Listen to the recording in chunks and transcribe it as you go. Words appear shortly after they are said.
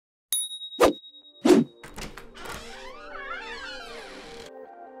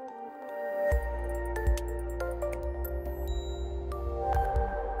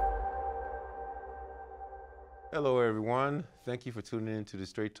Hello, everyone. Thank you for tuning in to the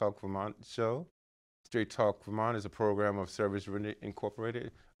Straight Talk Vermont show. Straight Talk Vermont is a program of Service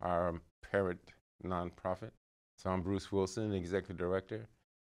Incorporated, our parent nonprofit. So I'm Bruce Wilson, Executive Director.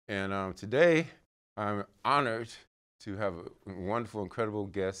 And today, I'm honored to have a wonderful, incredible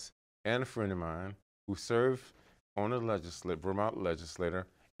guest and a friend of mine who served on the Vermont legislature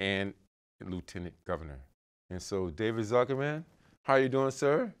and Lieutenant Governor. And so, David Zuckerman, how are you doing,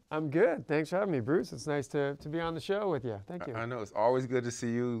 sir? I'm good. Thanks for having me, Bruce. It's nice to be on the show with you. Thank you. I know it's always good to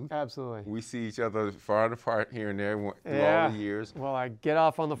see you. Absolutely. We see each other far apart here and there through all Yeah. the years. Well, I get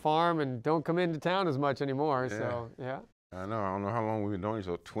off on the farm and don't come into town as much anymore. Yeah. So, yeah. I know. I don't know how long we've been knowing each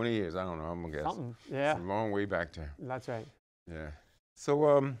other. 20 years. I don't know. I'm gonna guess. Something. Yeah. It's a long way back there. That's right. Yeah.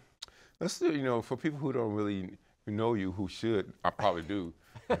 So let's do. For people who don't really know you, who should, I probably do.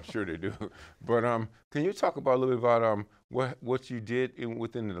 I'm sure they do. But can you talk about a little bit about what you did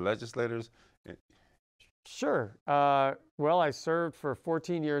within the legislators? Sure. Well, I served for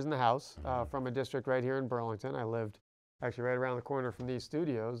 14 years in the House from a district right here in Burlington. I lived actually right around the corner from these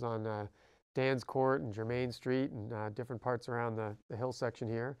studios on Dan's Court and Germain Street and different parts around the hill section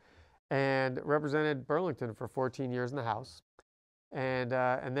here, and represented Burlington for 14 years in the House. And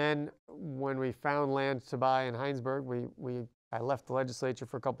then when we found land to buy in Heinsberg, I left the legislature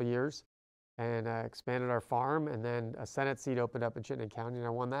for a couple of years and expanded our farm, and then a Senate seat opened up in Chittenden County, and I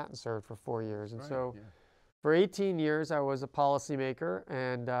won that and served for 4 years. And so for 18 years, I was a policymaker,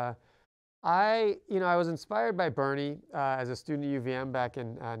 and I was inspired by Bernie as a student at UVM back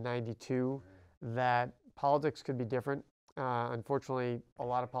in '92 that politics could be different. Unfortunately, a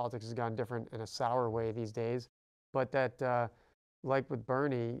lot of politics has gone different in a sour way these days, but that like with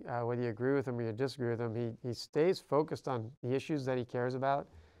Bernie, whether you agree with him or you disagree with him, he stays focused on the issues that he cares about.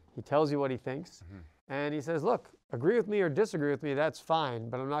 He tells you what he thinks, and he says, look, agree with me or disagree with me, that's fine,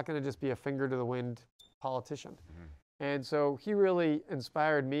 but I'm not going to just be a finger to the wind politician. And so he really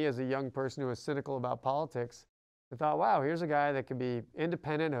inspired me as a young person who was cynical about politics. I thought, wow, here's a guy that can be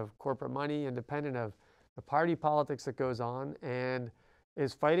independent of corporate money, independent of the party politics that goes on, and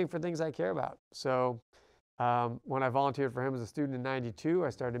is fighting for things I care about. So when I volunteered for him as a student in '92, I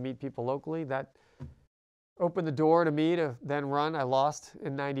started to meet people locally. That opened the door to me to then run. I lost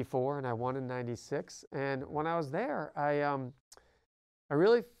in '94 and I won in '96. And when I was there, I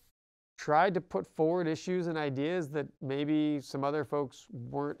really tried to put forward issues and ideas that maybe some other folks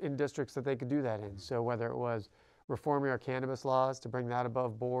weren't in districts that they could do that in. So whether it was reforming our cannabis laws to bring that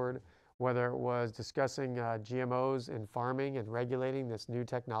above board, whether it was discussing GMOs in farming and regulating this new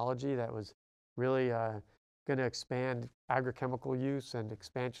technology that was really going to expand agrochemical use and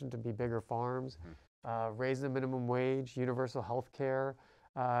expansion to be bigger farms, raising the minimum wage, universal health care,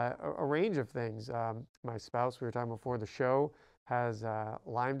 a range of things. My spouse, we were talking before the show, has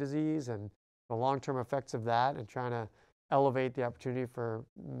Lyme disease and the long-term effects of that, and trying to elevate the opportunity for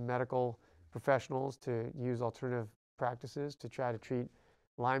medical professionals to use alternative practices to try to treat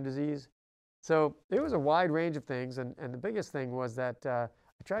Lyme disease. So it was a wide range of things, and the biggest thing was that I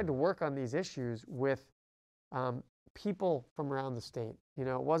tried to work on these issues with people from around the state.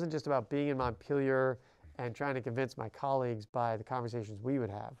 It wasn't just about being in Montpelier and trying to convince my colleagues by the conversations we would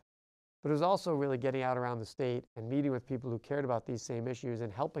have, but it was also really getting out around the state and meeting with people who cared about these same issues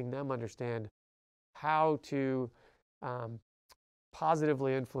and helping them understand how to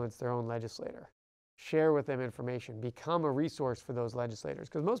positively influence their own legislator, share with them information, become a resource for those legislators.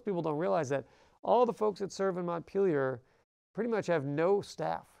 Because most people don't realize that all the folks that serve in Montpelier pretty much have no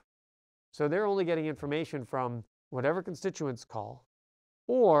staff. So they're only getting information from whatever constituents call,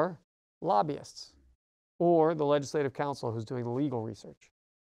 or lobbyists, or the legislative council who's doing the legal research.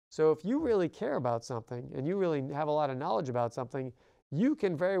 So if you really care about something and you really have a lot of knowledge about something, you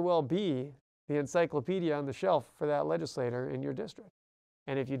can very well be the encyclopedia on the shelf for that legislator in your district.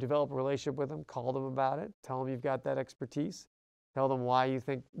 And if you develop a relationship with them, call them about it, tell them you've got that expertise, tell them why you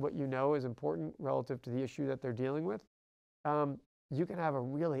think what you know is important relative to the issue that they're dealing with, you can have a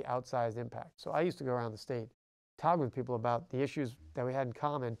really outsized impact. So I used to go around the state, talk with people about the issues that we had in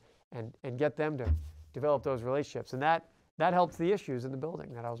common, and get them to develop those relationships. And that helps the issues in the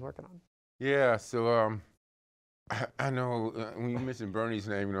building that I was working on. Yeah. So I know when you mentioned Bernie's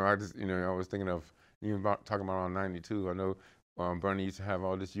name, I just I was thinking of talking about on '92. I know Bernie used to have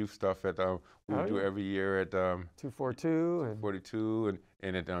all this youth stuff that we do every year at 242 and 42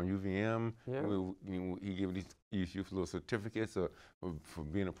 and at UVM. Yeah. He gave these youth little certificates for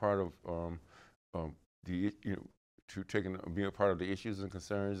being a part of being a part of the issues and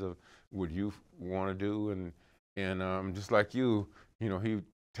concerns of what youth want to do, and just like you, he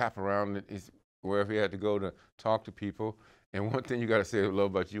tap around wherever he had to go to talk to people. And one thing you got to say I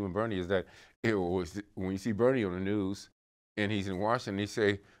love about you and Bernie is that it was when you see Bernie on the news and he's in Washington, he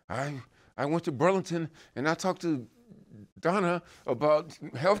say, I went to Burlington and I talked to Donna about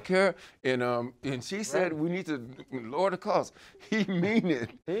health care, and she said we need to lower the cost. He mean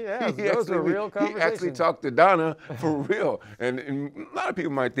it. Yeah, those are real conversations. He actually talked to Donna for real. And a lot of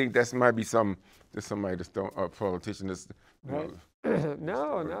people might think that might be somebody that's a politician that's, right.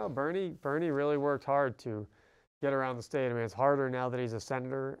 No, Bernie really worked hard to get around the state. I mean, it's harder now that he's a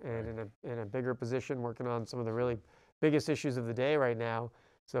senator and in a bigger position, working on some of the really biggest issues of the day right now.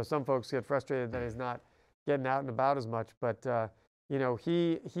 So some folks get frustrated that he's not getting out and about as much, but you know,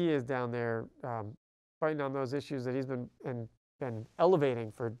 he is down there fighting on those issues that he's been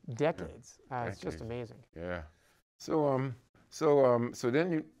elevating for decades. It's just amazing. Yeah. So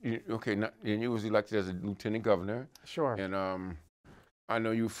then you was elected as a lieutenant governor. Sure. And I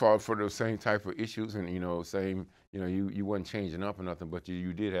know you fought for those same type of issues, and you wasn't changing up or nothing, but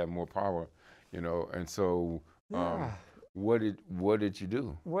you did have more power, and so. Yeah. What did you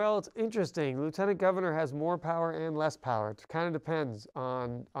do? Well, it's interesting. Lieutenant governor has more power and less power. It kind of depends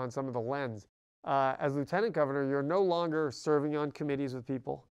on some of the lens. As lieutenant governor, you're no longer serving on committees with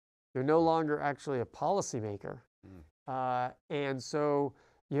people. You're no longer actually a policymaker. And so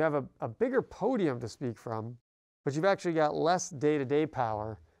you have a bigger podium to speak from, but you've actually got less day-to-day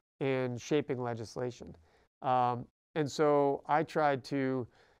power in shaping legislation. And so I tried to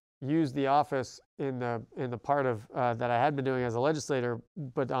use the office in the part of that I had been doing as a legislator,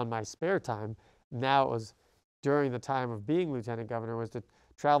 but on my spare time. Now it was during the time of being lieutenant governor, was to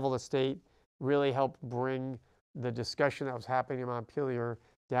travel the state, really help bring the discussion that was happening in Montpelier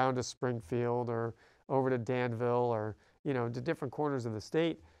down to Springfield or over to Danville or to different corners of the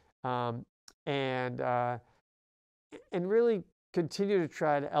state, and really continue to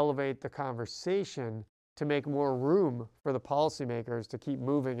try to elevate the conversation to make more room for the policymakers to keep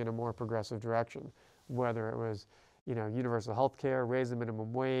moving in a more progressive direction, whether it was, universal health care, raise the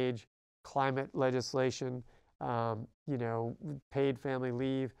minimum wage, climate legislation, paid family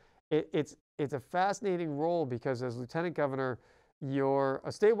leave. It's a fascinating role because as lieutenant governor, you're a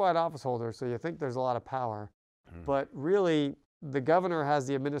statewide office holder, so you think there's a lot of power, but really the governor has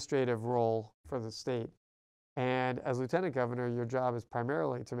the administrative role for the state. And as lieutenant governor, your job is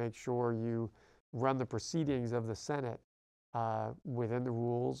primarily to make sure you run the proceedings of the Senate within the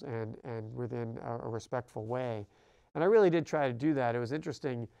rules and within a respectful way. And I really did try to do that. It was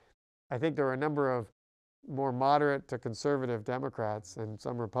interesting. I think there were a number of more moderate to conservative Democrats and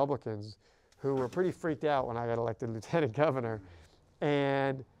some Republicans who were pretty freaked out when I got elected lieutenant governor.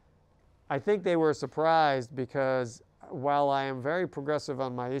 And I think they were surprised because while I am very progressive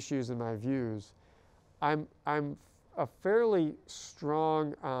on my issues and my views, I'm a fairly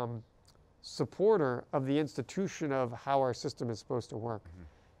strong supporter of the institution of how our system is supposed to work.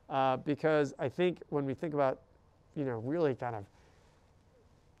 Because I think when we think about, really kind of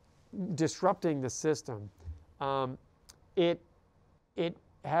disrupting the system, it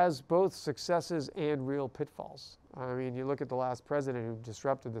has both successes and real pitfalls. I mean, you look at the last president who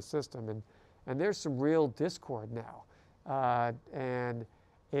disrupted the system, and there's some real discord now. And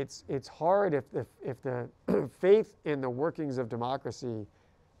it's hard if the faith in the workings of democracy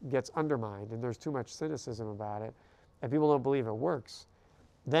gets undermined and there's too much cynicism about it and people don't believe it works,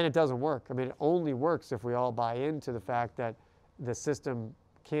 then it doesn't work. I mean, it only works if we all buy into the fact that the system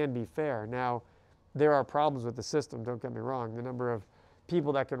can be fair. Now, there are problems with the system, don't get me wrong. The number of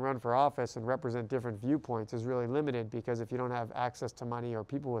people that can run for office and represent different viewpoints is really limited because if you don't have access to money or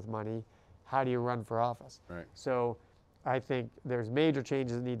people with money, how do you run for office? Right. So I think there's major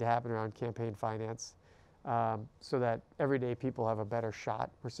changes that need to happen around campaign finance. So that everyday people have a better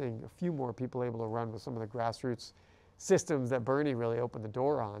shot. We're seeing a few more people able to run with some of the grassroots systems that Bernie really opened the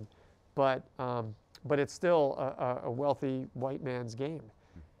door on, but it's still a wealthy white man's game,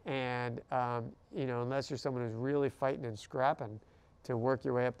 and unless you're someone who's really fighting and scrapping to work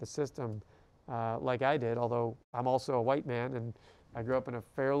your way up the system, like I did, although I'm also a white man and I grew up in a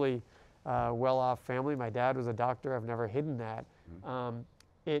fairly well-off family. My dad was a doctor. I've never hidden that.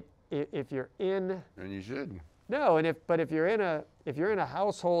 If you're in, and you should. No, but if you're in a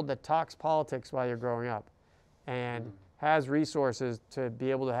household that talks politics while you're growing up, and has resources to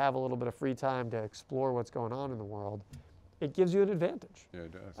be able to have a little bit of free time to explore what's going on in the world, it gives you an advantage. Yeah,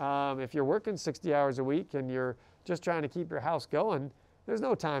 it does. If you're working 60 hours a week and you're just trying to keep your house going, there's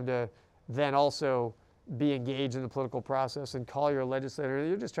no time to then also be engaged in the political process and call your legislator.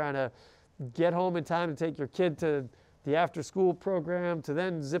 You're just trying to get home in time to take your kid to the after-school program, to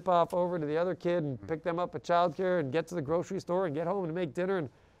then zip off over to the other kid and pick them up at childcare and get to the grocery store and get home and make dinner. And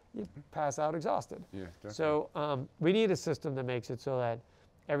you pass out exhausted. Yeah, definitely. So we need a system that makes it so that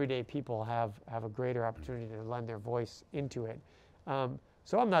everyday people have a greater opportunity to lend their voice into it.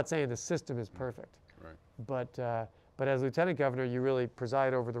 So I'm not saying the system is perfect, Right. but as lieutenant governor, you really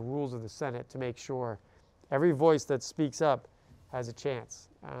preside over the rules of the Senate to make sure every voice that speaks up has a chance.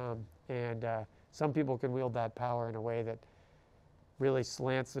 And some people can wield that power in a way that really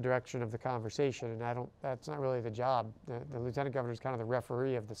slants the direction of the conversation, and that's not really the job. The lieutenant governor is kind of the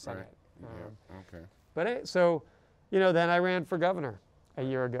referee of the Senate. Right. Yeah. Okay. But so, then I ran for governor a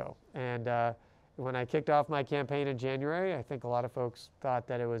year ago, and when I kicked off my campaign in January, I think a lot of folks thought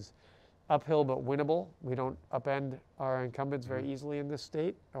that it was uphill but winnable. We don't upend our incumbents very easily in this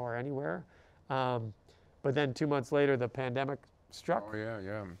state or anywhere. But then 2 months later, the pandemic struck. Oh yeah,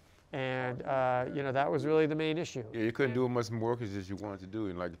 yeah. And that was really the main issue. Yeah, you couldn't do as much work as you wanted to do,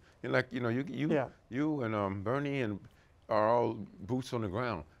 and you and Bernie and are all boots on the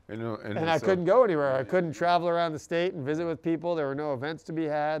ground, and I couldn't go anywhere. I couldn't travel around the state and visit with people. There were no events to be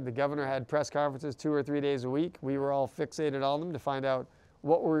had. The governor had press conferences 2 or 3 days a week. We were all fixated on them to find out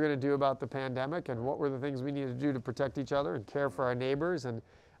what we were going to do about the pandemic and what were the things we needed to do to protect each other and care for our neighbors. And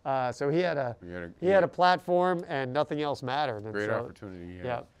so he had a platform, and nothing else mattered. And great so, opportunity.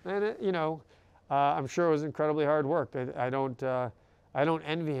 Yeah, and I'm sure it was incredibly hard work. I don't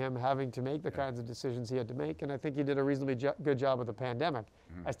envy him having to make the kinds of decisions he had to make, and I think he did a reasonably good job with the pandemic.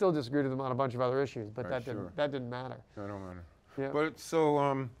 I still disagreed with him on a bunch of other issues, but Right, that didn't matter. That don't matter. Yeah. But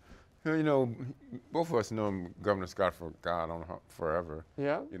so both of us know Governor Scott for God on forever.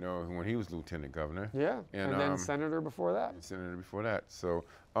 Yeah. When he was lieutenant governor. Yeah. And then senator before that. Senator before that. So,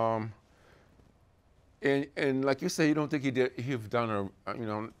 and like you say, you don't think he've done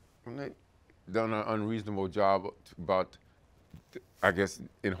an unreasonable job about, I guess,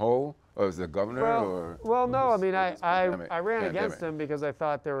 in whole, as a governor, Well, no. I mean, I ran against him because I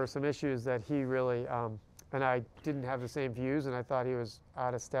thought there were some issues that he really, and I didn't have the same views, and I thought he was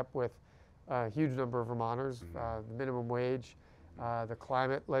out of step with a huge number of Vermonters, the minimum wage, the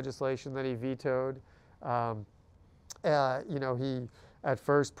climate legislation that he vetoed. He at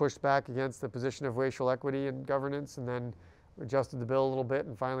first pushed back against the position of racial equity in governance, and then adjusted the bill a little bit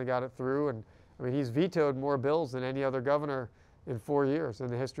and finally got it through. And I mean, he's vetoed more bills than any other governor in 4 years in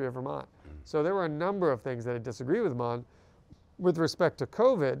the history of Vermont. So there were a number of things that I disagree with him on. With respect to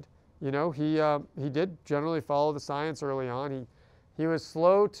COVID, he did generally follow the science early on. He was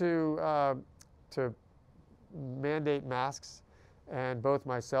slow to mandate masks, and both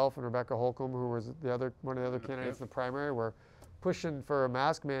myself and Rebecca Holcomb, who was one of the other candidates in the primary, were pushing for a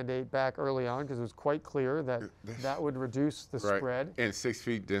mask mandate back early on because it was quite clear that that would reduce the spread. And 6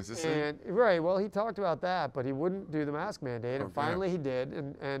 feet distance. Well, he talked about that, but he wouldn't do the mask mandate, and finally he did,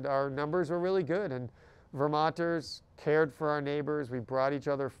 and our numbers were really good. And Vermonters cared for our neighbors. We brought each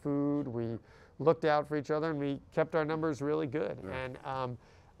other food. We looked out for each other, and we kept our numbers really good. Yeah.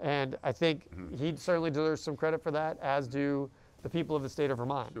 And I think he certainly deserves some credit for that, as do the people of the state of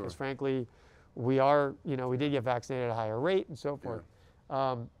Vermont. Because frankly, we did get vaccinated at a higher rate and so forth.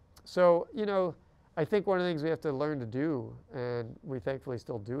 So, I think one of the things we have to learn to do, and we thankfully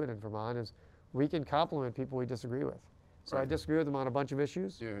still do it in Vermont, is we can compliment people we disagree with. So I disagree with him on a bunch of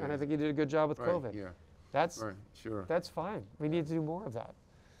issues, and I think he did a good job with COVID. Yeah. That's fine. We need to do more of that.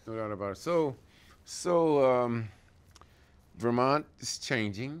 No doubt about it. So Vermont is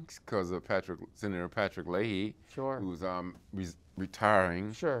changing because of Senator Patrick Leahy, who's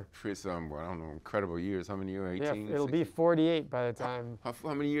retiring. Sure. For some, I don't know, incredible years. How many years? 18? Yeah, it'll be 48 by the time.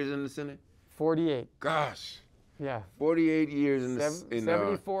 How many years in the Senate? 48. Gosh. Yeah. 48 years in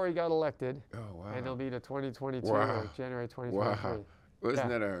 74 he got elected. Oh, wow. And it'll be to 2022 or January 2023. Wow. Well, isn't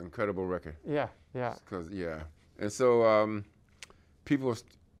that an incredible record? Yeah. And so people are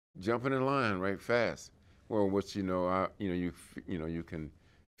jumping in line right fast. Well, which you can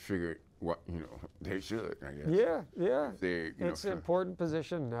figure what they should, I guess. Yeah. It's an important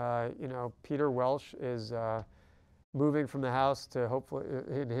position. Peter Welch is moving from the House to hopefully,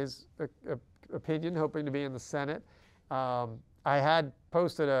 in his opinion, hoping to be in the Senate. I had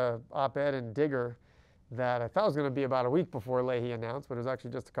posted a op-ed in Digger that I thought was going to be about a week before Leahy announced, but it was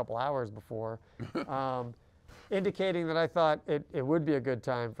actually just a couple hours before, indicating that I thought it would be a good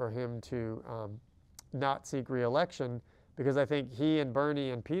time for him to not seek re-election, because I think he and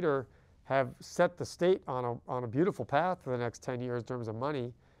Bernie and Peter have set the state on a beautiful path for the next 10 years in terms of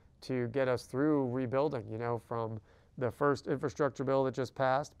money to get us through rebuilding, from the first infrastructure bill that just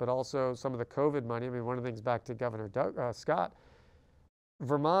passed, but also some of the COVID money. I mean, one of the things, back to Governor Scott,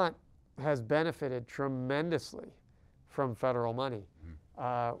 Vermont has benefited tremendously from federal money.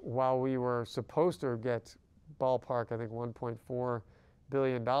 While we were supposed to get ballpark, I think $1.4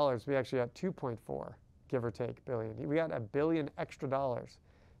 billion. We actually got 2.4, give or take, billion. We got $1 billion extra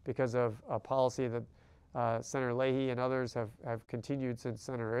because of a policy that Senator Leahy and others have continued since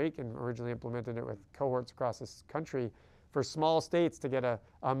Senator Aiken originally implemented it with cohorts across this country for small states to get a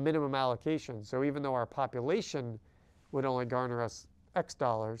minimum allocation. So even though our population would only garner us X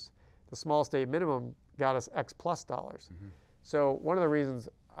dollars, the small state minimum got us X plus dollars. Mm-hmm. So one of the reasons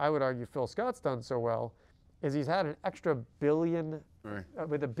I would argue Phil Scott's done so well is he's had an extra billion,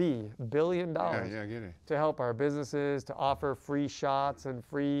 with a B, $1 billion I get it. to help our businesses, to offer free shots and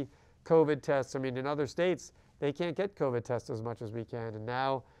free COVID tests. I mean, in other states, they can't get COVID tests as much as we can. And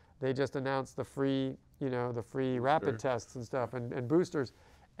now they just announced the free, the free rapid tests and stuff and boosters.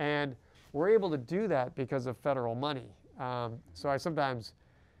 And we're able to do that because of federal money. So I sometimes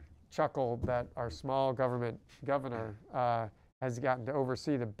chuckle that our small government governor has gotten to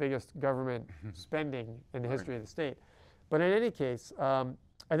oversee the biggest government spending in the history of the state. But in any case, I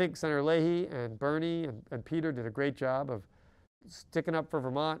think Senator Leahy and Bernie and Peter did a great job of sticking up for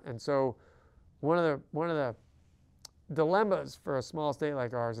Vermont. And so one of the dilemmas for a small state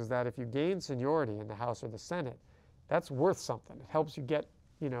like ours is that if you gain seniority in the House or the Senate, that's worth something. It helps you get,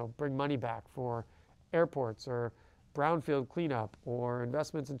 bring money back for airports or brownfield cleanup or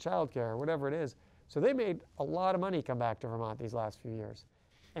investments in childcare or whatever it is. So they made a lot of money come back to Vermont these last few years.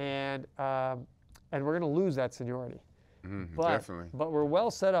 And we're going to lose that seniority. Definitely. But we're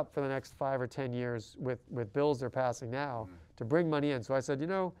well set up for the next 5 or 10 years with bills they're passing now to bring money in. So I said,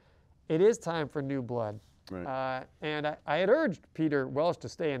 it is time for new blood. Right. And I had urged Peter Welch to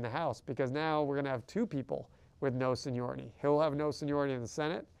stay in the House because now we're going to have 2 people with no seniority. He'll have no seniority in the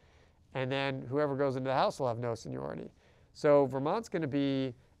Senate, and then whoever goes into the House will have no seniority. So Vermont's going to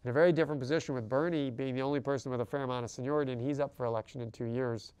be in a very different position with Bernie being the only person with a fair amount of seniority, and he's up for election in 2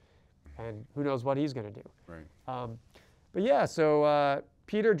 years, and who knows what he's going to do. Right. But yeah, so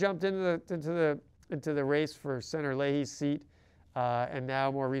Peter jumped into the race for Senator Leahy's seat, and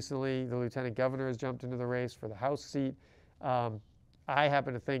now more recently the lieutenant governor has jumped into the race for the House seat. I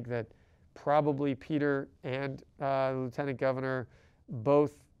happen to think that probably Peter and the lieutenant governor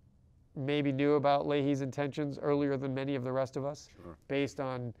both maybe knew about Leahy's intentions earlier than many of the rest of us, based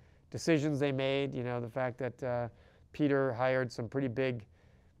on decisions they made. The fact that Peter hired some pretty big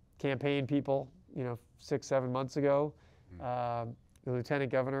campaign people, 6-7 months ago. The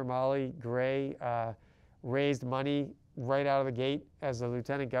lieutenant governor, Molly Gray, raised money right out of the gate as the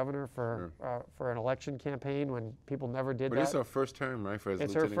lieutenant governor for an election campaign when people never did that. But it's her first term, right?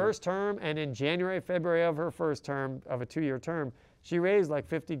 It's her first term, and in January, February of her first term, of a 2-year term, she raised like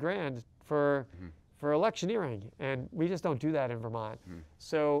 $50,000 for electioneering, and we just don't do that in Vermont.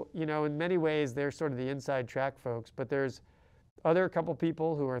 So, in many ways, they're sort of the inside track folks, but there's other couple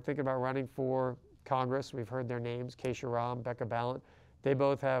people who are thinking about running for Congress. We've heard their names, Keisha Ram, Becca Ballant. They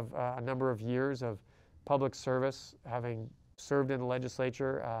both have a number of years of public service, having served in the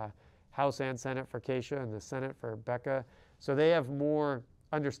legislature, House and Senate for Keisha and the Senate for Becca. So they have more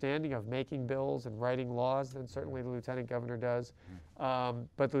understanding of making bills and writing laws than certainly the lieutenant governor does.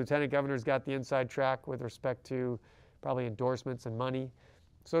 But the lieutenant governor's got the inside track with respect to probably endorsements and money.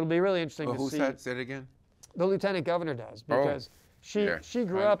 So it'll be really interesting to see. Who said it again? The lieutenant governor does, because she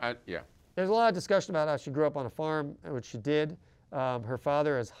grew up. There's a lot of discussion about how she grew up on a farm, which she did. Her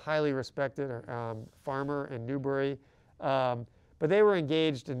father is highly respected farmer in Newbury. But they were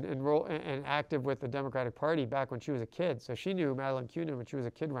engaged and active with the Democratic Party back when she was a kid. So she knew Madeline Kunin when she was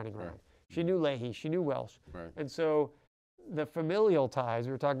a kid running around. She knew Leahy. She knew Welsh. And so the familial ties,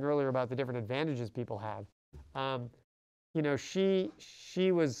 we were talking earlier about the different advantages people have.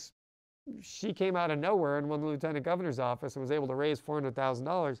 She came out of nowhere and won the lieutenant governor's office and was able to raise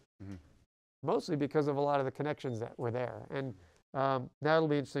 $400,000, mostly because of a lot of the connections that were there. And now it'll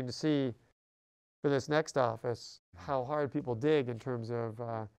be interesting to see for this next office how hard people dig in terms of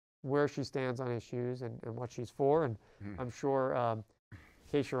where she stands on issues and what she's for. And I'm sure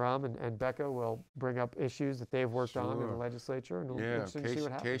Keisha Ram and Becca will bring up issues that they've worked on in the legislature. And it'll be interesting to see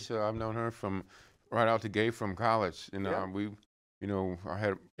what happens. Keisha, I've known her from right out the gate from college. And I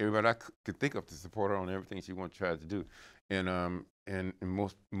had everybody I could think of to support her on everything she tried to do. And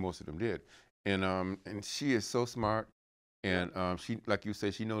most of them did. And she is so smart. And she, like you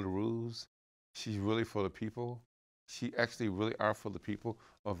say, she knows the rules. She's really for the people. She actually really are for the people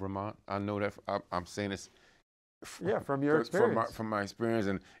of Vermont. I know that. I'm saying this. From your experience. From my experience,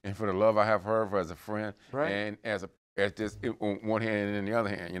 and for the love I have for her as a friend, and as this on one hand and then the other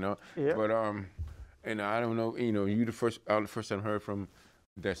hand, But and I don't know, you the first time heard from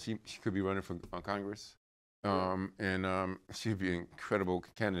that she could be running for Congress. and she'd be an incredible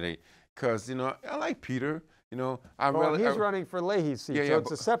candidate because I like Peter. Well, he's running for Leahy's seat, yeah, so yeah,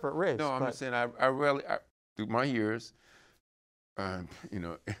 it's a separate race. no, I'm but just saying I really through my years, you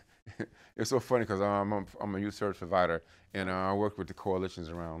know, it's so funny because I'm a youth service provider, and I work with the coalitions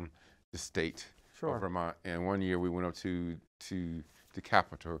around the state Sure. of Vermont. And one year we went up to the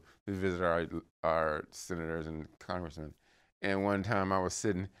Capitol to visit our senators and congressmen. And one time I was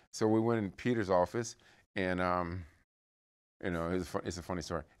sitting, so we went in Peter's office, and it's a funny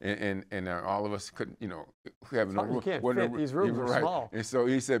story. And all of us couldn't, we have no You room. can't wasn't no fit. room- These rooms yeah, are right. small. And so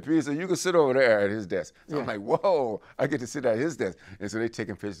he said, Peter said, you can sit over there at his desk. So I'm Yeah. like, whoa, I get to sit at his desk. And so they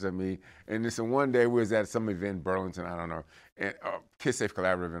taking pictures of me. And then so one day we was at some event in Burlington, I don't know, and Kid Safe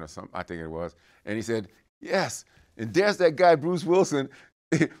Collaborative event or something, I think it was. And he said, yes, and there's that guy, Bruce Wilson,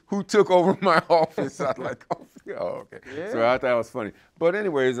 who took over my office. I was like, oh, okay. Yeah. So I thought it was funny. But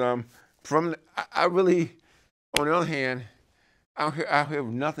anyways, I really, on the other hand, I hear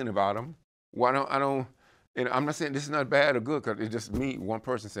nothing about him. Why don't I don't? And I'm not saying this is not bad or good because it's just me. One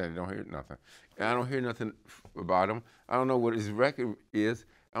person said it. Don't hear nothing. And I don't hear nothing about him. I don't know what his record is.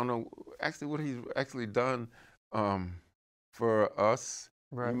 I don't know actually what he's actually done for us.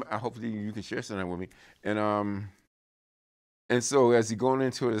 Right. Hopefully you can share something with me. And so as he going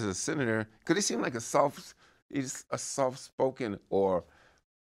into it as a senator, could he seem like he's a soft-spoken or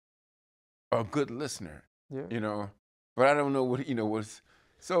a good listener? Yeah. But I don't know what was.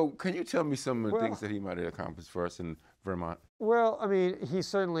 So can you tell me some of the Well- things that he might have accomplished for us in Vermont? Well, I mean, he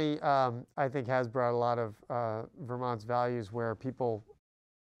certainly, I think, has brought a lot of Vermont's values where people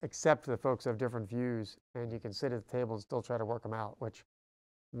accept that folks have different views, and you can sit at the table and still try to work them out. Which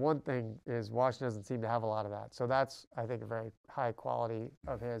one thing is Washington doesn't seem to have a lot of that. So that's, I think, a very high quality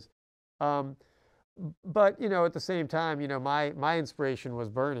of his. But at the same time, my inspiration was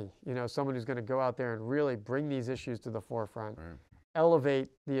Bernie. Someone who's going to go out there and really bring these issues to the forefront, Right. elevate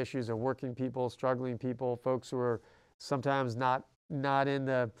the issues of working people, struggling people, folks who are sometimes not in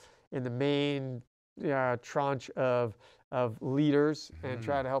the main tranche of leaders, and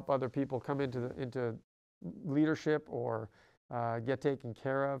try to help other people come into leadership or get taken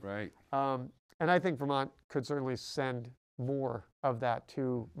care of. Right. And I think Vermont could certainly send more of that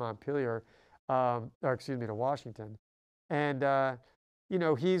to Montpelier, to Washington. And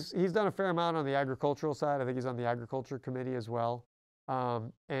he's done a fair amount on the agricultural side. I think he's on the agriculture committee as well.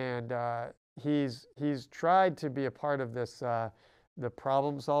 And he's tried to be a part of this the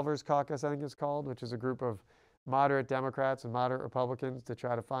Problem Solvers Caucus, I think it's called, which is a group of moderate Democrats and moderate Republicans to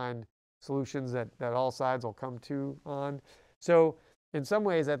try to find solutions that all sides will come to on. So in some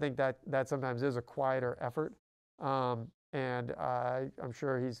ways, I think that sometimes is a quieter effort. And I'm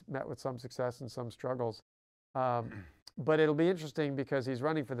sure he's met with some success and some struggles. But it'll be interesting because he's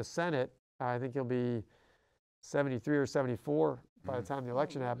running for the Senate. I think he'll be 73 or 74 by the time the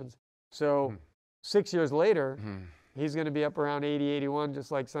election happens. So 6 years later, he's going to be up around 80, 81,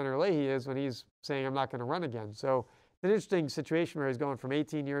 just like Senator Leahy is when he's saying, I'm not going to run again. So it's an interesting situation where he's going from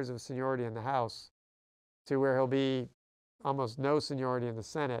 18 years of seniority in the House to where he'll be almost no seniority in the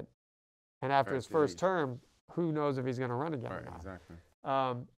Senate. And after his first term, who knows if he's going to run again or not. Exactly.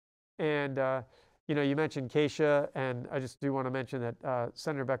 You mentioned Keisha, and I just do want to mention that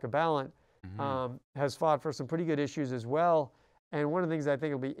Senator Becca Balint has fought for some pretty good issues as well. And one of the things I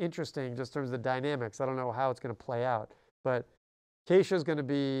think will be interesting, just in terms of the dynamics, I don't know how it's going to play out, but Keisha is going to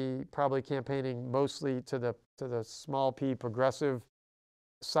be probably campaigning mostly to the small p progressive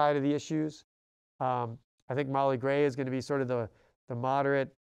side of the issues. I think Molly Gray is going to be sort of the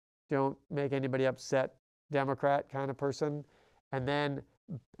moderate, don't make anybody upset Democrat kind of person. And then,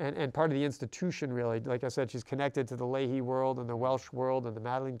 and part of the institution really, like I said, she's connected to the Leahy world and the Welsh world and the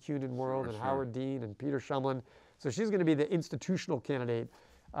Madeline Kunin world and Howard Dean and Peter Shumlin. So she's going to be the institutional candidate,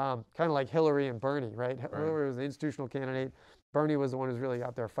 kind of like Hillary and Bernie, right? Hillary was the institutional candidate. Bernie was the one who's really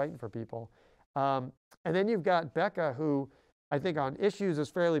out there fighting for people. And then you've got Becca, who I think on issues is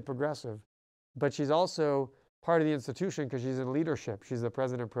fairly progressive, but she's also part of the institution because she's in leadership. She's the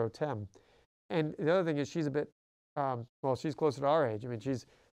president pro tem. And the other thing is she's a bit, she's closer to our age. I mean, she's,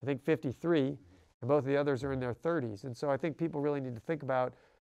 I think, 53, and both of the others are in their 30s. And so I think people really need to think about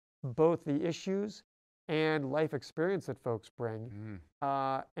both the issues and life experience that folks bring.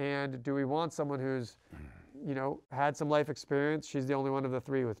 And do we want someone who's, had some life experience? She's the only one of the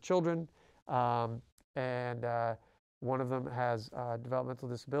three with children. And one of them has developmental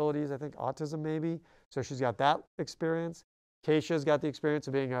disabilities, I think autism maybe. So she's got that experience. Keisha's got the experience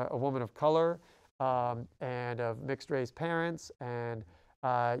of being a woman of color and of mixed race parents and,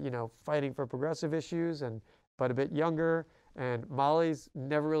 fighting for progressive issues, but a bit younger. And Molly's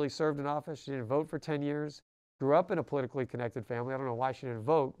never really served in office. She didn't vote for 10 years. grew up in a politically connected family. I don't know why she didn't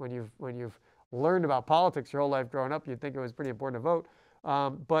vote. When you've learned about politics your whole life growing up, you'd think it was pretty important to vote.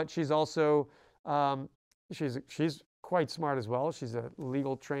 But she's also she's quite smart as well. She's a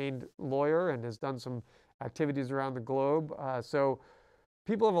legal trained lawyer and has done some activities around the globe. So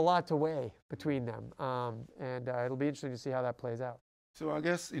people have a lot to weigh between them, and it'll be interesting to see how that plays out. So I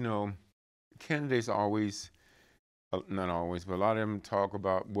guess, candidates always, not always, but a lot of them talk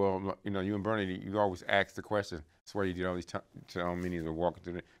about, well, you and Bernie, you always ask the question. That's why you did all these town meetings or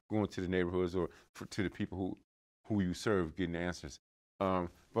going to the neighborhoods or to the people who you serve, getting the answers. But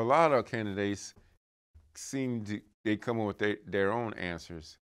a lot of candidates they come up with their own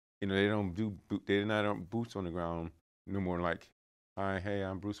answers. They're not on boots on the ground no more. Like, hi, hey,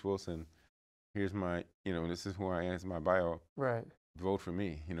 I'm Bruce Wilson. Here's my, this is who I am. It's my bio. Right. Vote for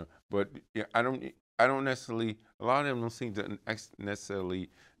me. But yeah, I don't necessarily. A lot of them don't seem to necessarily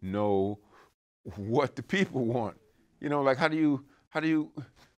know what the people want. Like how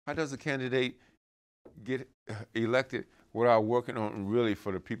does a candidate get elected without working on really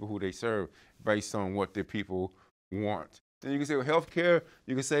for the people who they serve based on what the people want? Then you can say, well, healthcare.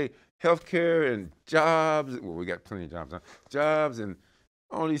 You can say healthcare and jobs. Well, we got plenty of jobs. Jobs and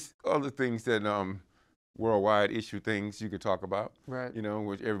all these other things that worldwide issue things you could talk about. Right.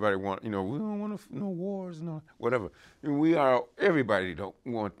 Which everybody want. We don't want no wars, no whatever. Everybody don't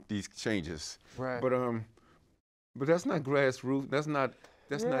want these changes. Right. But that's not grassroots. That's not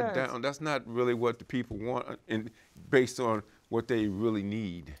down. That's not really what the people want, and based on what they really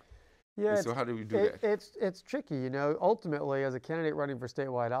need. Yeah. So how do we do that? It's tricky, Ultimately, as a candidate running for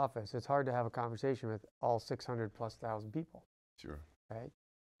statewide office, it's hard to have a conversation with all 600,000+ people. Sure. Right.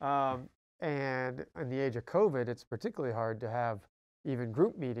 And in the age of COVID, it's particularly hard to have even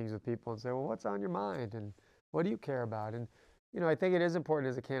group meetings with people and say, well, what's on your mind and what do you care about? And I think it is important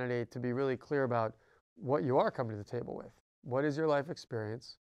as a candidate to be really clear about what you are coming to the table with. What is your life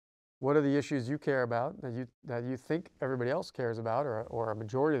experience? What are the issues you care about that you think everybody else cares about, or a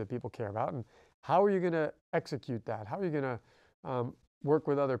majority of the people care about? And how are you going to execute that? How are you going to work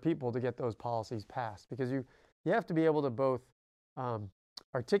with other people to get those policies passed? Because you have to be able to both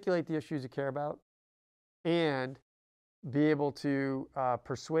articulate the issues you care about and be able to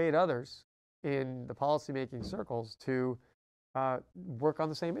persuade others in the policymaking circles to work on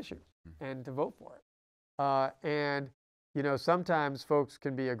the same issue and to vote for it. And sometimes folks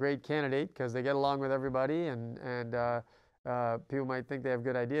can be a great candidate because they get along with everybody, and people might think they have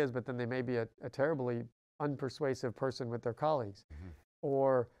good ideas, but then they may be a terribly unpersuasive person with their colleagues. Mm-hmm.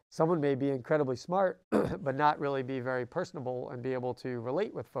 Or someone may be incredibly smart, but not really be very personable and be able to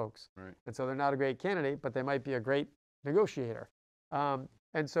relate with folks. Right. And so they're not a great candidate, but they might be a great negotiator.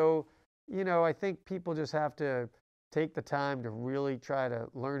 And so, I think people just have to take the time to really try to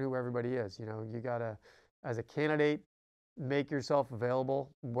learn who everybody is. You got to, as a candidate, make yourself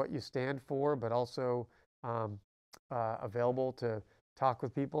available, what you stand for, but also available to talk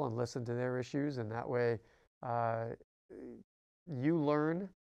with people and listen to their issues. And that way, you learn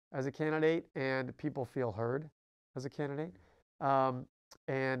as a candidate, and people feel heard as a candidate.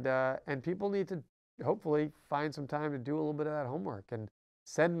 And people need to hopefully find some time to do a little bit of that homework and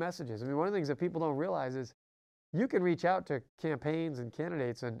send messages. I mean, one of the things that people don't realize is you can reach out to campaigns and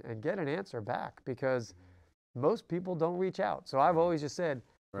candidates and get an answer back, because most people don't reach out. So I've always just said,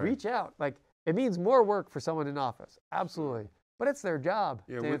 reach out. Like, it means more work for someone in office. Absolutely. But it's their job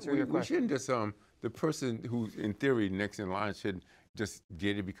to answer your question. We shouldn't just, the person who's in theory next in line should just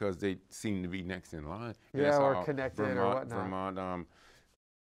get it because they seem to be next in line. Yeah, or connected or whatnot. Vermont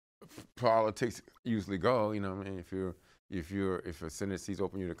politics usually go. I mean, if a Senate seat's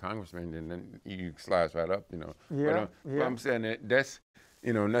open, you're the congressman, and then you slides right up. Yeah. But I'm saying that's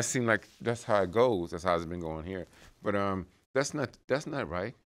that seems like that's how it goes. That's how it's been going here. But that's not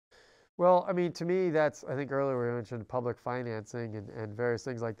right. Well, I mean, to me, I think earlier we mentioned public financing and various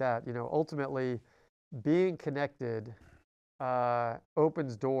things like that. Ultimately, being connected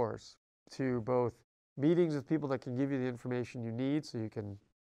opens doors to both meetings with people that can give you the information you need so you can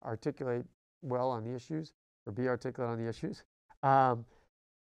articulate well on the issues, or be articulate on the issues,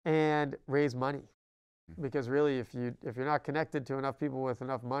 and raise money. Because really, if you're not connected to enough people with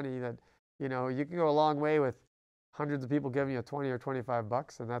enough money, that you can go a long way with hundreds of people giving you 20 or 25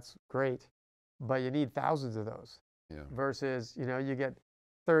 bucks, and that's great, but you need thousands of those. Yeah. Versus you get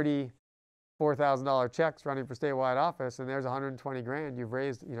 $34,000 checks running for statewide office, and there's 120 grand. You've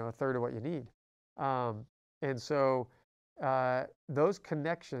raised a third of what you need. And so those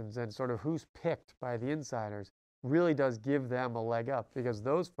connections and sort of who's picked by the insiders really does give them a leg up, because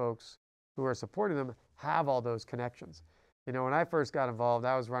those folks who are supporting them have all those connections. You know, when I first got involved,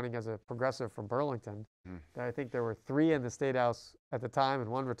 I was running as a progressive from Burlington. Mm. I think there were 3 in the State House at the time, and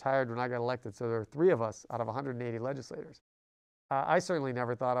 1 retired when I got elected. So there were 3 of us out of 180 legislators. I certainly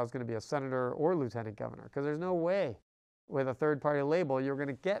never thought I was going to be a senator or lieutenant governor, because there's no way with a third-party label you're going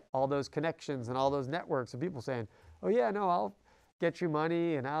to get all those connections and all those networks of people saying, oh yeah, no, I'll get you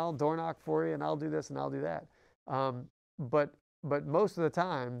money and I'll door knock for you and I'll do this and I'll do that. Um, but most of the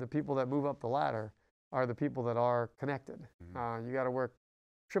time, the people that move up the ladder are the people that are connected. Mhm. You got to work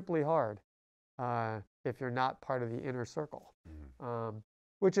triply hard if you're not part of the inner circle,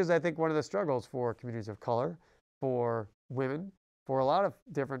 which is, I think, one of the struggles for communities of color, for women, for a lot of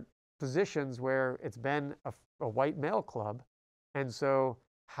different positions where it's been a white male club. And so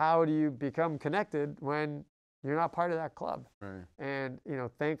how do you become connected when you're not part of that club? Right. And, you know,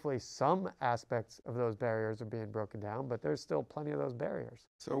 thankfully some aspects of those barriers are being broken down, but there's still plenty of those barriers.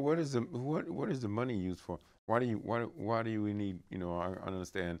 So what is the money used for? Why do we need, you know, I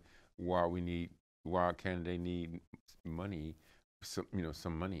understand why can they need money,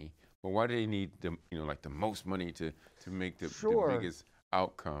 some money, but why do they need like the most money to make the biggest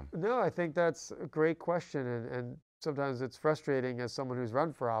outcome? No, I think that's a great question, and sometimes it's frustrating as someone who's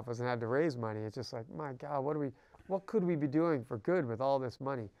run for office and had to raise money. It's just like, my God, what could we be doing for good with all this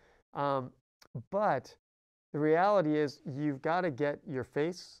money? But the reality is you've got to get your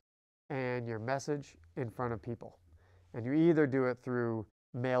face and your message in front of people. And you either do it through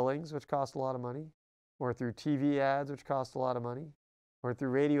mailings, which cost a lot of money, or through TV ads, which cost a lot of money, or through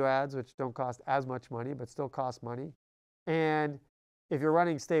radio ads, which don't cost as much money, but still cost money. And if you're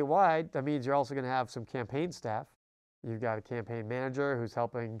running statewide, that means you're also going to have some campaign staff. You've got a campaign manager who's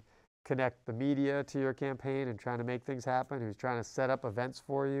helping connect the media to your campaign and trying to make things happen, who's trying to set up events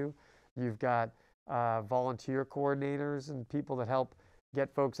for you. You've got volunteer coordinators and people that help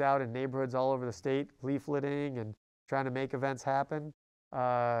get folks out in neighborhoods all over the state, leafleting and trying to make events happen.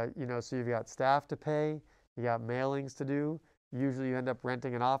 So you've got staff to pay, you got mailings to do. Usually you end up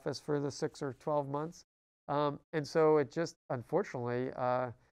renting an office for the 6 or 12 months. And so it just, unfortunately,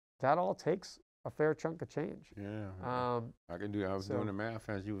 that all takes a fair chunk of change. Yeah. I was doing the math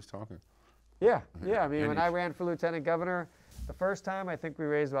as you was talking. Yeah. I mean, when I ran for lieutenant governor, the first time, I think we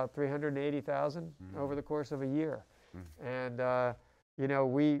raised about $380,000 over the course of a year. And,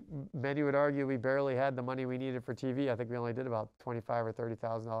 many would argue we barely had the money we needed for TV. I think we only did about $25,000 or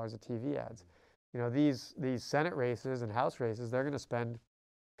 $30,000 of TV ads. You know, these Senate races and House races, they're going to spend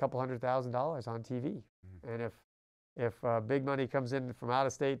a couple $100,000 on TV. And if big money comes in from out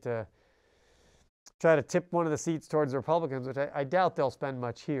of state to try to tip one of the seats towards the Republicans, which I doubt they'll spend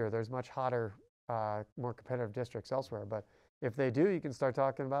much here. There's much hotter, more competitive districts elsewhere. But if they do, you can start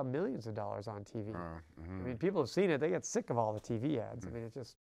talking about millions of dollars on TV. I mean, people have seen it. They get sick of all the TV ads. I mean, it's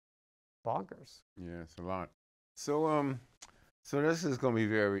just bonkers. Yeah, it's a lot. So this is going to be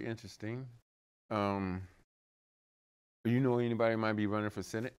very interesting. You know anybody might be running for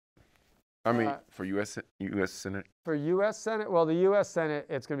Senate? I mean, for U.S. Senate? For U.S. Senate? Well, the U.S. Senate,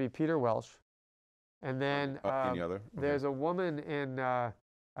 it's going to be Peter Welch. And then any other? There's a woman in,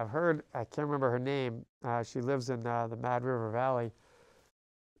 I've heard, I can't remember her name. She lives in the Mad River Valley.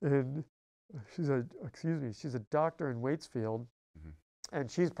 And she's a doctor in Waitsfield. And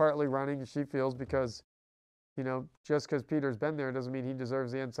she's partly running, she feels, because, just because Peter's been there doesn't mean he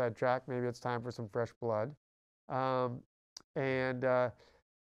deserves the inside track. Maybe it's time for some fresh blood.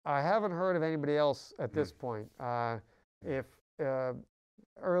 I haven't heard of anybody else at this point. If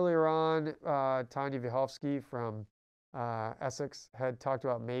earlier on, Tanya Vyhovsky from Essex had talked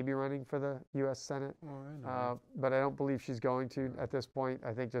about maybe running for the U.S. Senate, but I don't believe she's going to at this point.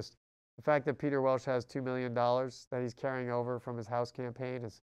 I think just the fact that Peter Welch has $2 million that he's carrying over from his House campaign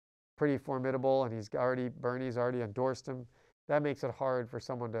is pretty formidable, and Bernie's already endorsed him. That makes it hard for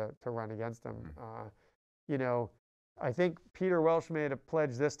someone to run against him. I think Peter Welch made a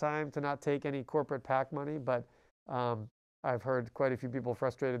pledge this time to not take any corporate PAC money, but I've heard quite a few people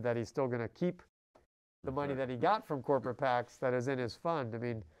frustrated that he's still going to keep the money that he got from corporate PACs that is in his fund. I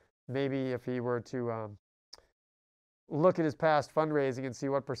mean, maybe if he were to look at his past fundraising and see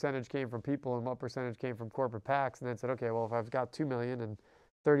what percentage came from people and what percentage came from corporate PACs, and then said, okay, well, if I've got $2 million and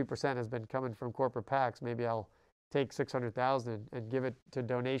 30% has been coming from corporate PACs, maybe I'll take $600,000 and give it to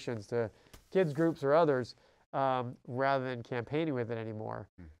donations to kids groups or others, rather than campaigning with it anymore.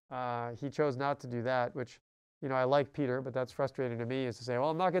 He chose not to do that, which, I like Peter, but that's frustrating to me, is to say, well,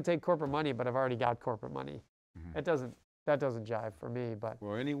 I'm not going to take corporate money, but I've already got corporate money. That doesn't jive for me. But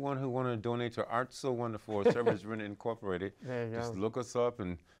well, anyone who want to donate to Art So Wonderful Service Rented Incorporated, just look us up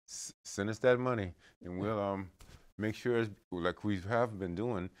and send us that money, and we'll make sure, like we have been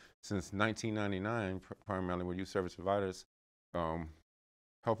doing since 1999, primarily with youth service providers, um,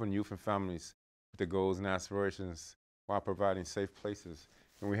 helping youth and families with their goals and aspirations while providing safe places.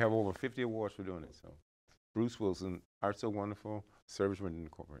 And we have over 50 awards for doing it. So, Bruce Wilson, Art So Wonderful, Service Written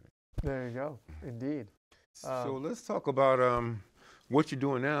Incorporated. There you go. Indeed. So let's talk about what you're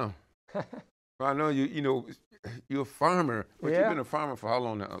doing now. I know you're a farmer, but you've been a farmer for how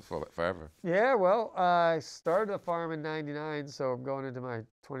long now? Forever. Yeah, well, I started a farm in '99, so I'm going into my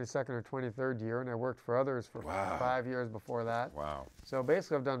 22nd or 23rd year, and I worked for others for 5 years before that. Wow. So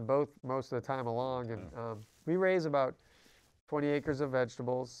basically, I've done both most of the time along, and we raise about 20 acres of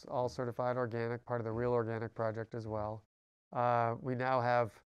vegetables, all certified organic, part of the Real Organic Project as well. We now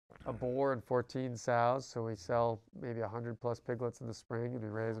have a boar and 14 sows, so we sell maybe 100 plus piglets in the spring, and we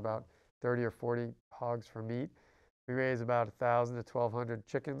raise about 30 or 40 hogs for meat. We raise about 1,000 to 1,200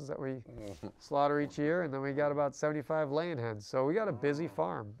 chickens that we slaughter each year, and then we got about 75 laying hens. So we got a busy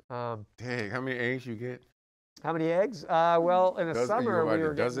farm. Dang, how many eggs you get? How many eggs? Well, in the summer we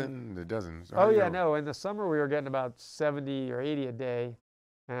were getting the dozens. Oh yeah, no. In the summer we were getting about 70 or 80 a day,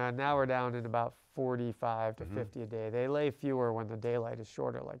 and now we're down in about 45 to 50 a day. They lay fewer when the daylight is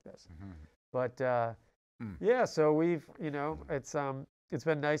shorter like this. But yeah, so we've it's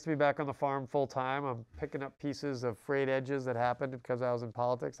been nice to be back on the farm full time. I'm picking up pieces of frayed edges that happened because I was in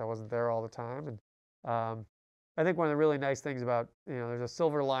politics. I wasn't there all the time, and I think one of the really nice things about, there's a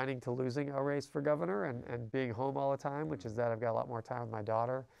silver lining to losing a race for governor and being home all the time, which is that I've got a lot more time with my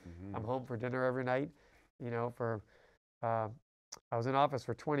daughter. I'm home for dinner every night. I was in office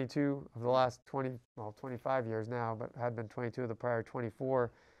for 22 of the last 25 years now, but had been 22 of the prior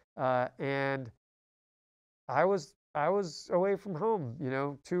 24, and I was away from home,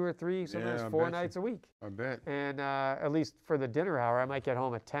 2 or 3, sometimes 4 nights a week. I bet. And at least for the dinner hour, I might get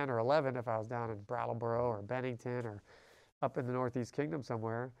home at 10 or 11 if I was down in Brattleboro or Bennington or up in the Northeast Kingdom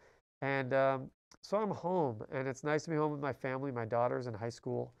somewhere. And so I'm home, and it's nice to be home with my family. My daughter's in high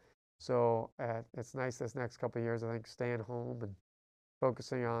school. So it's nice this next couple of years, I think, staying home and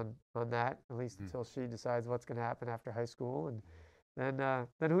focusing on that, at least until she decides what's going to happen after high school. And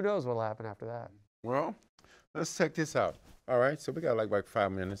then who knows what will happen after that. Well, let's check this out. All right, so we got like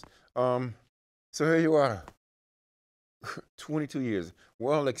 5 minutes. So here you are, 22 years,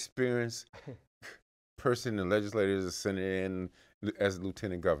 well-experienced person in the legislature, as a senator, and as a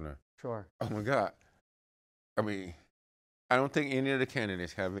lieutenant governor. Sure. Oh my God. I mean, I don't think any of the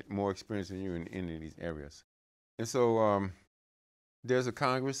candidates have more experience than you in any of these areas. And so there's a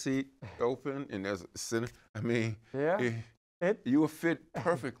Congress seat open, and there's a Senate. I mean, you were fit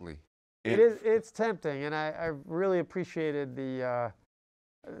perfectly. It's tempting, and I really appreciated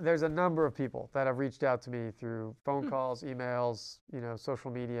there's a number of people that have reached out to me through phone calls, emails,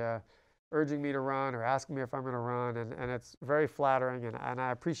 social media, urging me to run or asking me if I'm going to run, and it's very flattering, and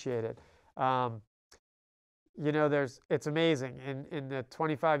I appreciate it. It's amazing. In the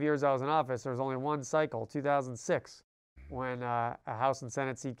 25 years I was in office, there was only one cycle, 2006, when a House and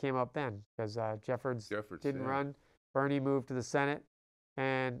Senate seat came up then, because Jeffords didn't run. Bernie moved to the Senate,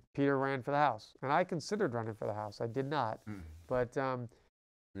 and Peter ran for the House. And I considered running for the House. I did not. But there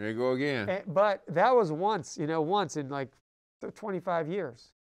you go again. But that was once in like 25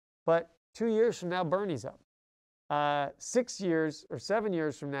 years. But 2 years from now, Bernie's up. 6 years or 7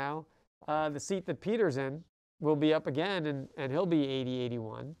 years from now, the seat that Peter's in will be up again, and he'll be 80,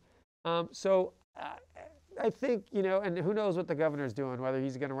 81. So I think, and who knows what the governor's doing, whether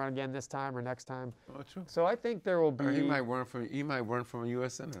he's going to run again this time or next time. Oh, true. So I think there will be. He might run from a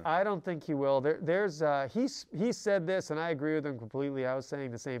U.S. senator. I don't think he will. He said this, and I agree with him completely. I was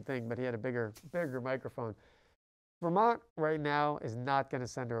saying the same thing, but he had a bigger microphone. Vermont right now is not going to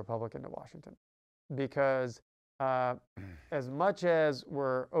send a Republican to Washington, because as much as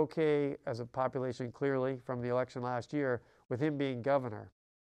we're okay as a population, clearly from the election last year with him being governor,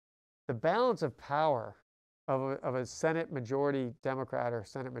 the balance of power of a Senate majority Democrat or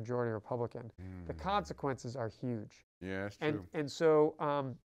Senate majority Republican, the consequences are huge. Yeah, that's true. And so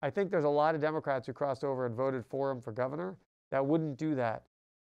I think there's a lot of Democrats who crossed over and voted for him for governor that wouldn't do that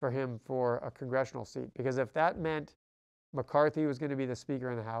for him for a congressional seat. Because if that meant McCarthy was going to be the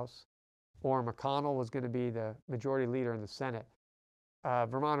Speaker in the House, or McConnell was going to be the majority leader in the Senate,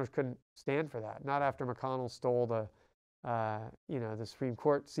 Vermonters couldn't stand for that. Not after McConnell stole the Supreme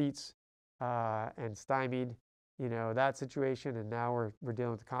Court seats and stymied, that situation, and now we're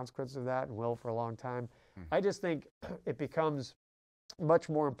dealing with the consequences of that, and will for a long time. I just think it becomes much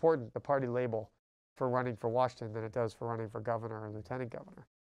more important, the party label, for running for Washington than it does for running for governor or lieutenant governor.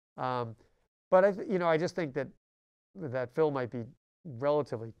 But I just think that Phil might be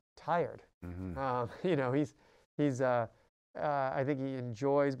relatively tired. I think he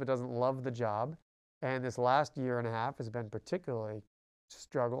enjoys but doesn't love the job. And this last year and a half has been particularly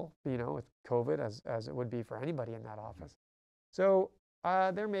struggle, with COVID, as it would be for anybody in that office. So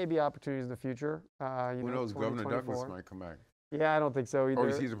there may be opportunities in the future. Who knows? Governor Douglas 2024. might come back. Yeah, I don't think so Oh,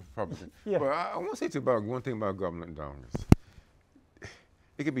 either. he's a Republican. Yeah. Well, I want to say about one thing about Governor Douglas.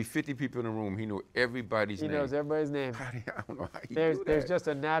 It could be 50 people in the room. He knows everybody's He name. knows everybody's name. I don't know how he There's do there's that. just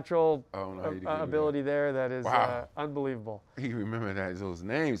a natural I don't know how you do that. ability there that is Wow. unbelievable. He remember those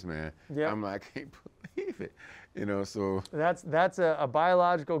names, man. Yep. I'm like, I can't believe it. So That's a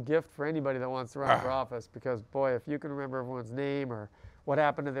biological gift for anybody that wants to run for Ah. office, because boy, if you can remember everyone's name or what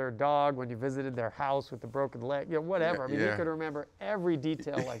happened to their dog when you visited their house with the broken leg, whatever. I mean, you yeah. could remember every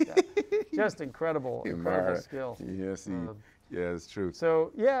detail like that. Just incredible skill. Yes, yeah, it's true.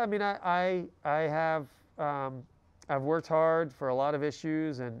 So yeah, I mean, I have I've worked hard for a lot of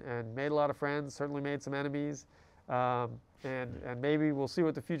issues and made a lot of friends. Certainly made some enemies, and maybe we'll see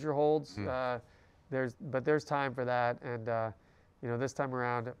what the future holds. There's time for that, and this time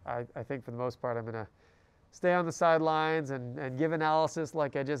around, I think for the most part, I'm gonna stay on the sidelines and give analysis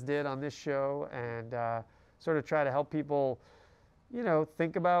like I just did on this show, and sort of try to help people,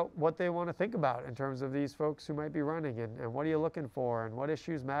 think about what they want to think about in terms of these folks who might be running, and what are you looking for, and what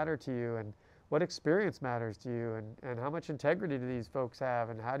issues matter to you, and what experience matters to you, and how much integrity do these folks have,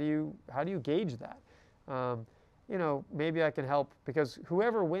 and how do you gauge that? Maybe I can help, because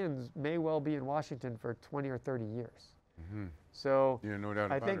whoever wins may well be in Washington for 20 or 30 years. Mm-hmm. So Yeah, no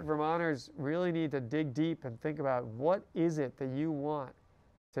doubt I about think it. Vermonters really need to dig deep and think about what is it that you want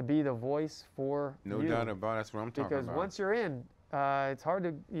to be the voice for No you. doubt about it. That's what I'm talking Because about. once you're in, it's hard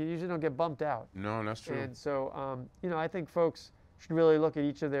to, you usually don't get bumped out. No, that's true. And so, I think folks should really look at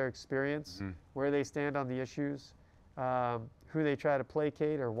each of their experience, Mhm. where they stand on the issues, who they try to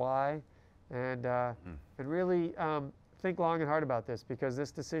placate or why, and really think long and hard about this, because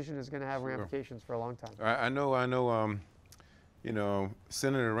this decision is going to have Sure. ramifications for a long time. I know.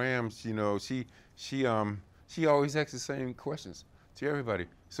 Senator Rams. She always asks the same questions to everybody.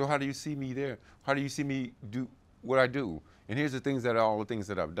 So how do you see me there? How do you see me do what I do? And here's all the things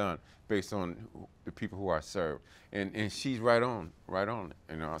that I've done based on the people who I serve. And she's right on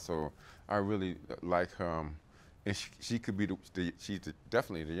it. So I really like her. And she could be she's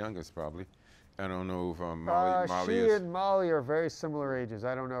definitely the youngest probably. I don't know if Molly She is. and Molly are very similar ages.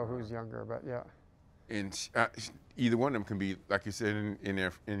 I don't know who's younger, but yeah. And either one of them can be, like you said, in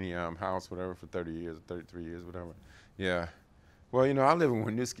the house, whatever, for 30 years, 33 years, whatever. Yeah. Well, I live in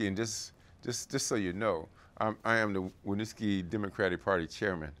Winooski, and just so you know, I am the Winooski Democratic Party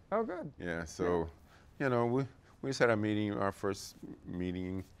chairman. Oh, good. Yeah. So, we just had our first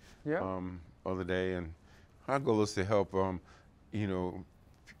meeting, Yeah. other day, and our goal is to help,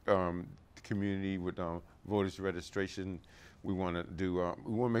 the community with voters registration. We want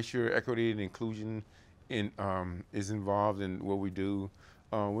to make sure equity and inclusion is involved in what we do.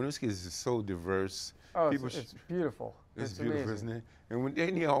 Winooski is so diverse. Oh, People it's beautiful. It's It's beautiful, amazing. isn't it? And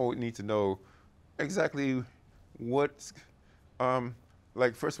they all need to know exactly what's,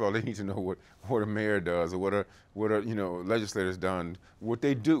 like, first of all, they need to know what a mayor does, or what a legislators done, what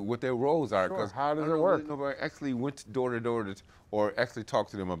they do, what their roles are. Sure. 'Cause How does I don't it know work? if Nobody actually went door to door or actually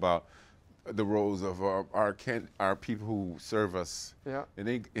talked to them about the roles of our people who serve us. Yeah. And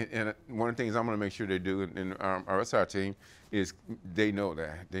one of the things I'm going to make sure they do, and our SR team, is they know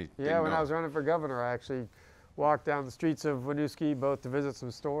that. They Yeah, when know. I was running for governor, I actually walked down the streets of Winooski, both to visit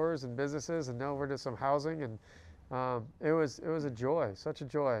some stores and businesses and over to some housing, and it was a joy, such a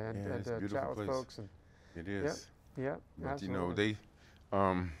joy, and Yeah, it's a to beautiful chat with place. folks. And It is. yeah, But absolutely.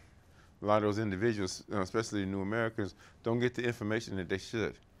 a lot of those individuals, especially new Americans, don't get the information that they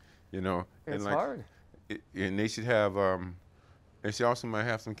should. And It's like, hard. And they should have. They should also might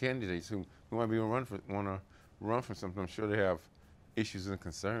have some candidates who might be want to run for something. I'm sure they have issues and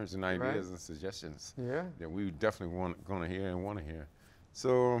concerns and ideas and suggestions Yeah. that we definitely going to hear and want to hear.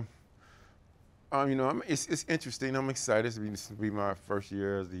 So, it's interesting. I'm excited. This will be my first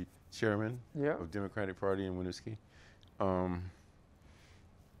year as the chairman Yeah. of Democratic Party in Winooski.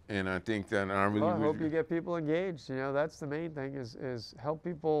 And I think that I really, Well, I really hope you get people engaged. That's the main thing, is help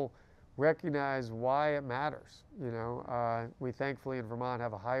people recognize why it matters. We thankfully in Vermont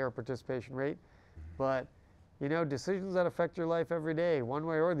have a higher participation rate, but decisions that affect your life every day, one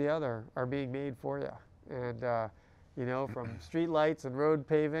way or the other, are being made for you. And from street lights and road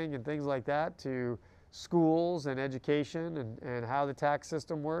paving and things like that, to schools and education, and how the tax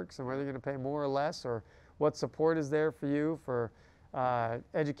system works, and whether you're going to pay more or less, or what support is there for you for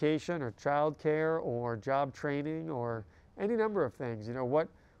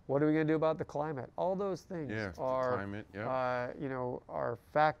what What are we going to do about the climate? All those things are, climate, yeah. you know, are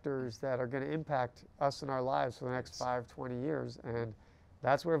factors that are going to impact us in our lives for the next 5, 20 years, and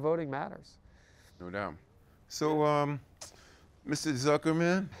that's where voting matters. No doubt. So, Mr.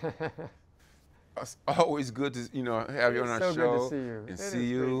 Zuckerman, it's always good to, you know, have you on our so show good to see you. and see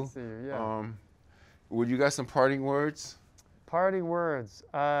you. Great to see you. Yeah. Would you got some parting words? Parting words.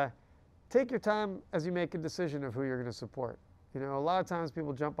 Take your time as you make a decision of who you're going to support. You know, a lot of times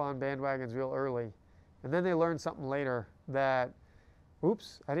people jump on bandwagons real early, and then they learn something later that,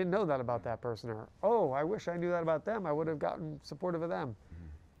 oops, I didn't know that about that person, or, oh, I wish I knew that about them. I would have gotten supportive of them. Mm-hmm.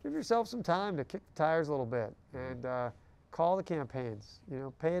 Give yourself some time to kick the tires a little bit and call the campaigns. You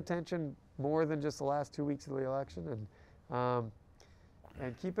know, pay attention more than just the last 2 weeks of the election, and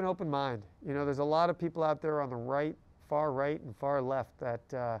keep an open mind. You know, there's a lot of people out there on the right, far right, and far left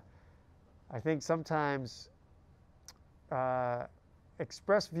that I think sometimes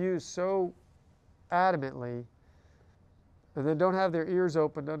express views so adamantly and then don't have their ears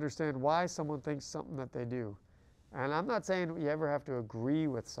open to understand why someone thinks something that they do. And I'm not saying you ever have to agree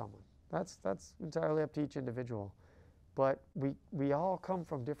with someone. That's entirely up to each individual. But we all come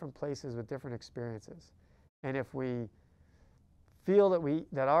from different places with different experiences. And if we feel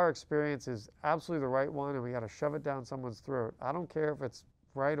that our experience is absolutely the right one and we got to shove it down someone's throat, I don't care if it's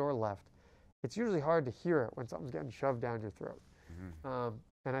right or left. It's usually hard to hear it when something's getting shoved down your throat. Mm-hmm.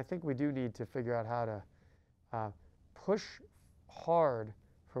 And I think we do need to figure out how to push hard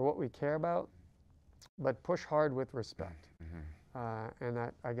for what we care about, but push hard with respect. Mm-hmm.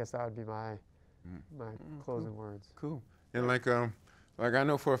 And I guess that would be my closing words. Cool. And like I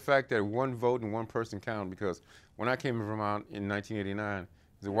know for a fact that one vote and one person count, because when I came to Vermont in 1989,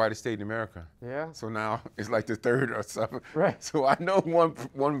 it's the whitest state in America. Yeah. So now it's like the third or something. Right. So I know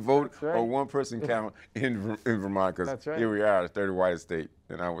one vote right. or one person count in Vermont, because right. here we are, the third whitest state,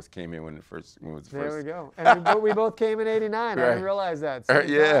 and I came in when it was the first. There we go. And we both came in '89. Right. I didn't realize that.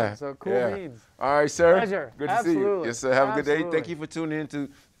 Yeah. Time. So cool beans. All right, sir. Pleasure. Good to see you. Yes, sir. Have a good day. Thank you for tuning in to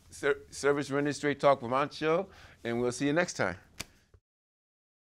Service Rendered Straight Talk Vermont show, and we'll see you next time.